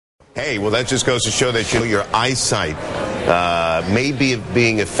Hey, well, that just goes to show that your eyesight may be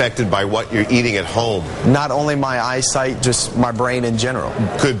being affected by what you're eating at home. Not only my eyesight, just my brain in general.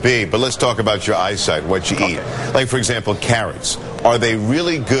 Could be, but let's talk about your eyesight, what you eat. Like, for example, carrots. Are they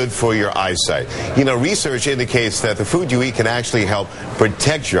really good for your eyesight? You know, research indicates that the food you eat can actually help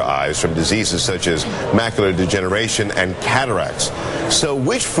protect your eyes from diseases such as macular degeneration and cataracts. So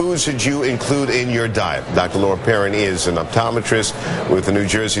which foods should you include in your diet? Dr. Laura Perrin is an optometrist with the New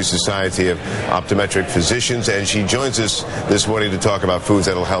Jersey Society of Optometric Physicians, and she joins us this morning to talk about foods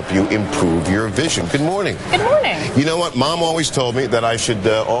that will help you improve your vision. Good morning. Good morning. You know what? Mom always told me that I should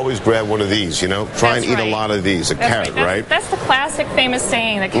always grab one of these, you know? Try and eat a lot of these. A carrot, right? That's the classic famous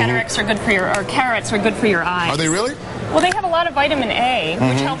saying that cataracts are good for your, or carrots are good for your eyes. Are they really? Well, they have a lot of vitamin A,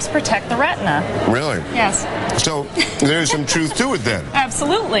 which helps protect the retina. Really? Yes. So there's some truth to it then.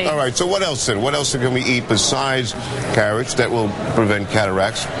 Absolutely. All right, so what else then? What else can we eat besides carrots that will prevent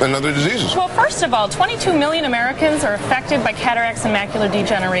cataracts and other diseases? Well, first of all, 22 million Americans are affected by cataracts and macular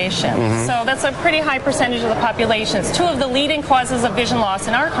degeneration. So that's a pretty high percentage of the population. It's two of the leading causes of vision loss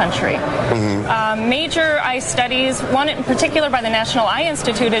in our country. Major eye studies, one in particular by the National Eye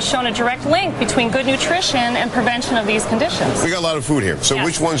Institute, has shown a direct link between good nutrition and prevention of these conditions. We got a lot of food here. So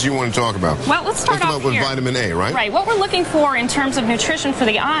which ones do you want to talk about? Well, let's start off with here. Vitamin A, right? Right. What we're looking for in terms of nutrition for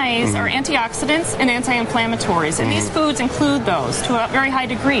the eyes are antioxidants and anti-inflammatories, and these foods include those to a very high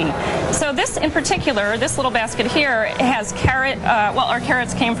degree. So this in particular, this little basket here, has carrot, well, our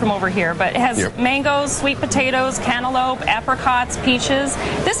carrots came from over here, but it has mangoes, sweet potatoes, cantaloupe, apricots, peaches.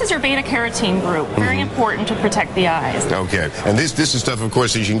 This is your beta-carotene group. Very important to protect the eyes. Okay. And this is stuff, of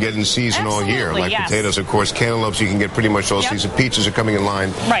course, that you can get in season all year. Like potatoes, of course, cantaloupes, you can get pretty much all season. Peaches are coming in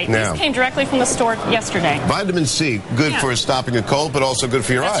line now. These came directly from the store yesterday. Vitamin C, good for stopping a cold, but also good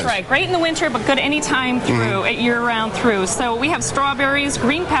for your eyes. That's right. Great in the winter, but good any time through, year-round through. So we have strawberries,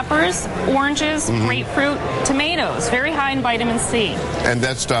 green peppers, oranges, grapefruit, tomatoes, very high in vitamin C. And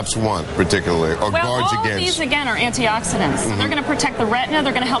that stops what, particularly, or guards all against? Of these, again, are antioxidants. They're going to protect the retina.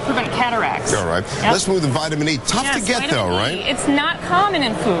 They're going to help prevent cataracts. All right. Let's move to vitamin E. Tough to get, though, right? It's not common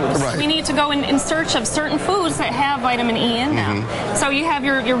in foods. Right. We need to go in search of certain foods that have vitamin E in them. So you have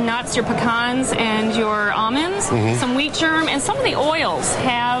your nuts, your pecans, and your almonds, some wheat germ, and some of the oils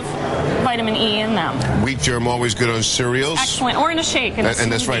have vitamin E in them. Wheat germ always good on cereals. Excellent, or in a shake. And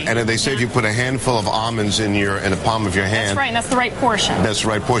that's right. And they say if you put a handful of almonds in the palm of your hand. That's right, and that's the right portion. That's the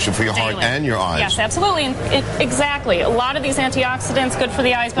right portion for your heart and your eyes. Yes, absolutely. And exactly. A lot of these antioxidants good for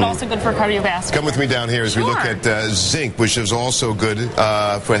the eyes, but also good for cardiovascular. Come with me down here as we look at zinc, which is also good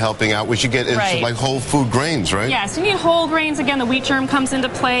for helping out, which you get in like whole food grains, right? Yes, you need whole grains. Again, the wheat germ comes into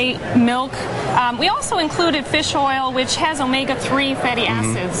play, milk. We also included fish oil, which has omega-3 fatty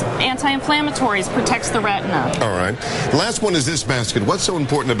acids. Anti-inflammatories, protects the retina. All right. The last one is this basket. What's so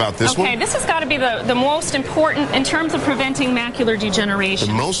important about this one? Okay, this has got to be the most important in terms of preventing macular degeneration.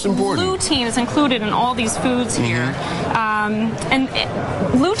 The most important? Lutein is included in all these foods here. And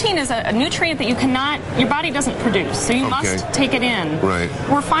lutein is a nutrient that your body doesn't produce, so you must take it in. Right.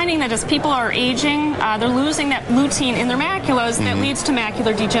 We're finding that as people are aging, they're losing that lutein in their maculas, and that leads to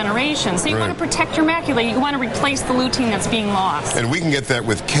macular degeneration. So you want to protect your macula, you want to replace the lutein that's being lost. And we can get that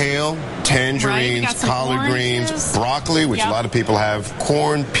with kale, tangerines, collard greens, broccoli, which a lot of people have,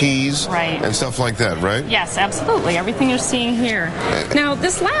 corn, peas, and stuff like that, right? Yes, absolutely. Everything you're seeing here. Now,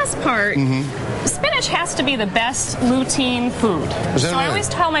 this last part, spinach has to be the best lutein food. So I always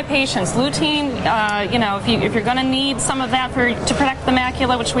tell my patients, lutein, you know, if you're going to need some of that to protect the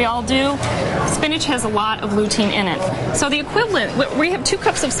macula, which we all do, spinach has a lot of lutein in it. So the equivalent, we have 2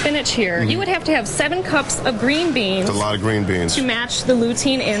 cups of spinach here. You would have to have 7 cups of green beans. That's a lot of green beans. To match the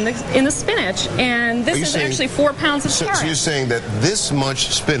lutein in the spinach. And this is actually 4 pounds of carrot. So you're saying that this much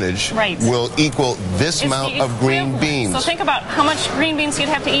spinach will equal this amount of green beans. So think about how much green beans you'd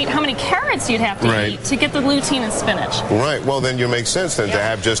have to eat, how many carrots you'd have to eat to get the lutein in spinach. Right. Well, then it makes sense then to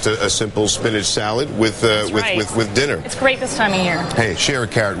have just a simple spinach salad with dinner. It's great this time of year. Hey, share a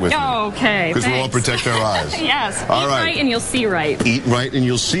carrot with me. Okay. Because we'll all protect our eyes. Yes. All Eat right and you'll see right. Eat right and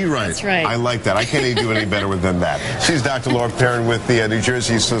you'll see right. That's right. I like that. I can't even do any better than that. She's Dr. Laura Perrin with the New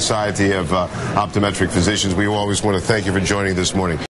Jersey Society of Optometric Physicians. We always want to thank you for joining this morning.